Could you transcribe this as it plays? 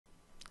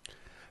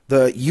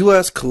The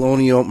U.S.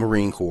 Colonial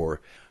Marine Corps,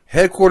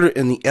 headquartered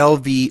in the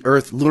LV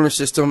Earth lunar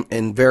system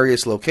in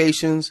various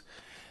locations.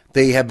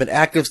 They have been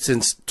active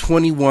since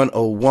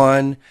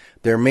 2101.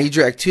 Their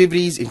major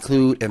activities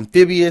include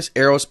amphibious,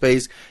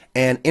 aerospace,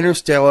 and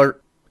interstellar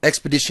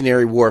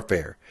expeditionary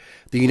warfare.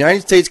 The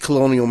United States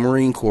Colonial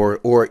Marine Corps,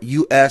 or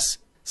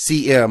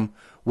USCM,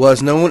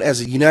 was known as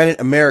the United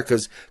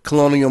Americas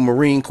Colonial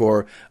Marine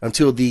Corps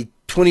until the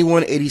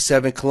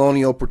 2187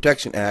 Colonial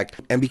Protection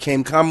Act and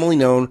became commonly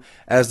known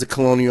as the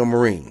Colonial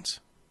Marines.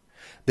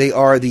 They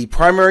are the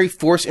primary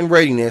force in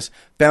readiness,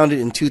 founded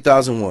in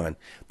 2001.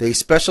 They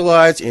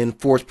specialize in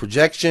force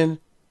projection,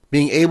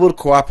 being able to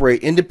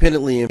cooperate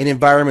independently in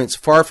environments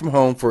far from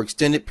home for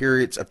extended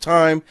periods of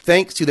time,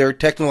 thanks to their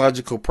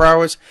technological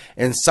prowess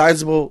and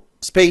sizable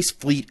space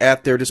fleet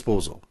at their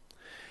disposal.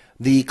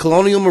 The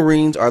Colonial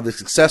Marines are the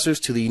successors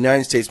to the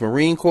United States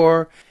Marine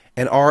Corps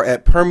and are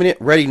at permanent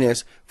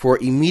readiness for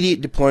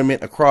immediate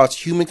deployment across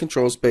human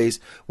control space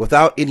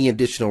without any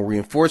additional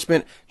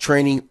reinforcement,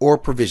 training, or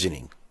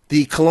provisioning.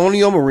 The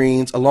Colonial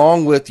Marines,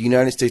 along with the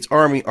United States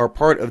Army, are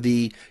part of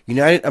the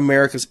United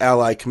Americas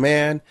Allied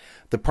Command.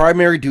 The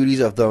primary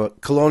duties of the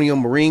Colonial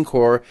Marine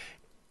Corps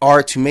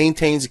are to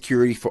maintain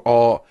security for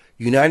all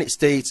United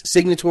States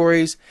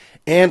signatories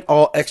and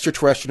all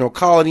extraterrestrial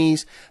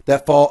colonies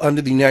that fall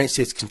under the United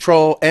States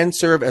control and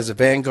serve as a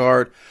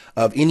vanguard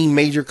of any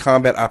major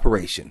combat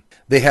operation.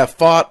 They have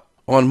fought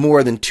on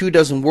more than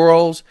 24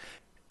 worlds,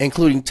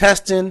 including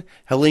Teston,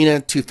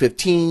 Helena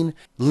 215,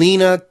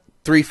 Lena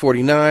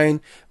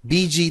 349,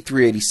 BG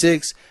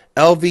 386,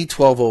 LV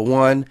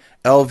 1201,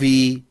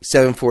 LV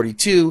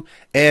 742,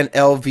 and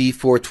LV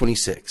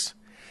 426.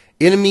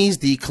 Enemies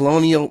the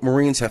Colonial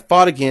Marines have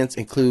fought against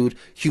include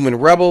human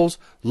rebels,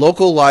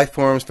 local life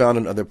forms found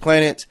on other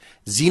planets,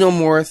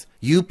 xenomorph,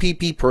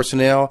 UPP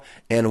personnel,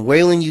 and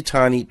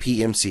Weylandyutani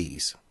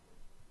PMCs.